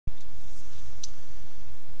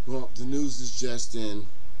Well, the news is just in,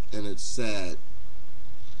 and it's sad,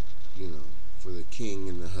 for the King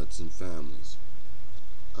and the Hudson families.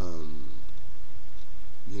 Um,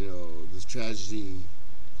 this tragedy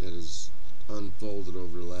that has unfolded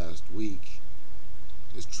over the last week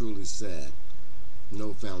is truly sad.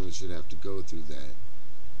 No family should have to go through that.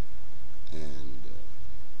 And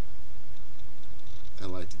I'd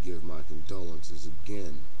like to give my condolences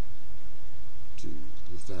again to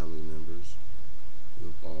the family members who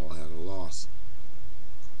have all had a loss.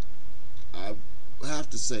 I have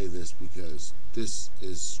to say this because this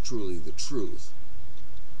is truly the truth.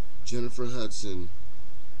 Jennifer Hudson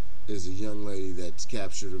is a young lady that's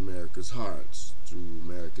captured America's hearts through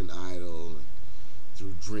American Idol and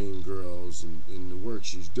through Dream Girls and the work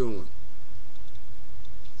she's doing.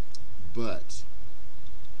 But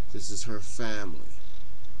this is her family.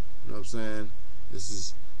 You know what I'm saying? This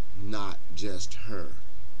is not just her.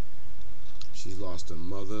 She's lost a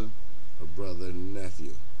mother, a brother, and a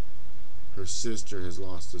nephew. Her sister has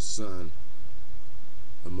lost a son,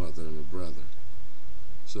 a mother, and a brother.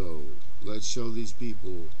 So let's show these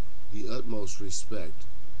people the utmost respect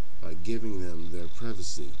by giving them their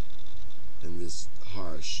privacy in this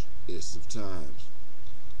harshest of times.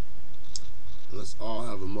 And let's all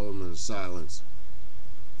have a moment of silence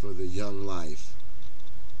for the young life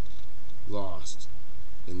lost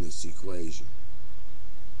in this equation.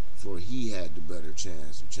 For he had the better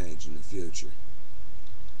chance of changing the future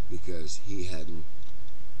because he hadn't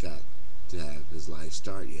got to have his life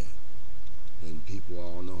start yet. And people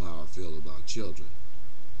all know how I feel about children.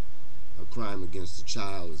 A crime against a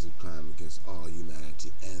child is a crime against all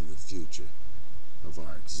humanity and the future of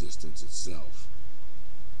our existence itself.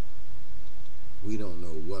 We don't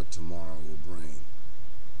know what tomorrow will bring,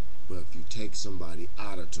 but if you take somebody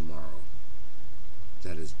out of tomorrow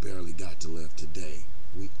that has barely got to live today,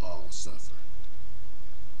 we all suffer.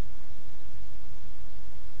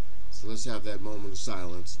 So let's have that moment of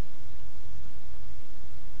silence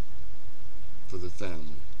for the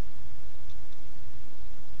family.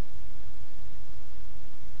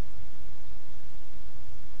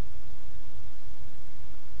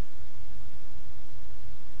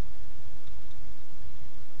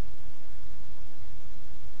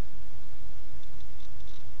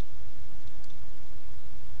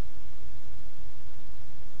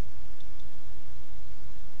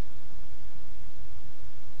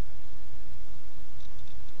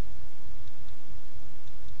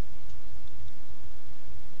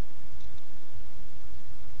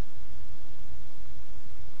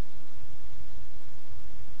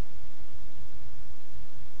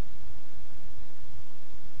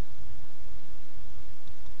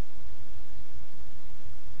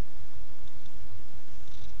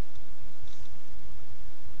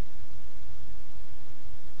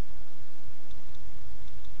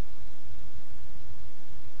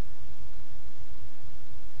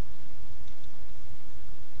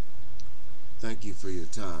 Thank you for your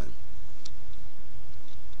time.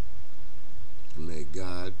 And may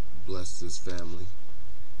God bless this family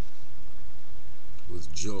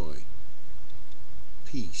with joy,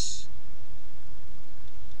 peace,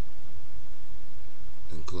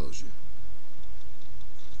 and closure.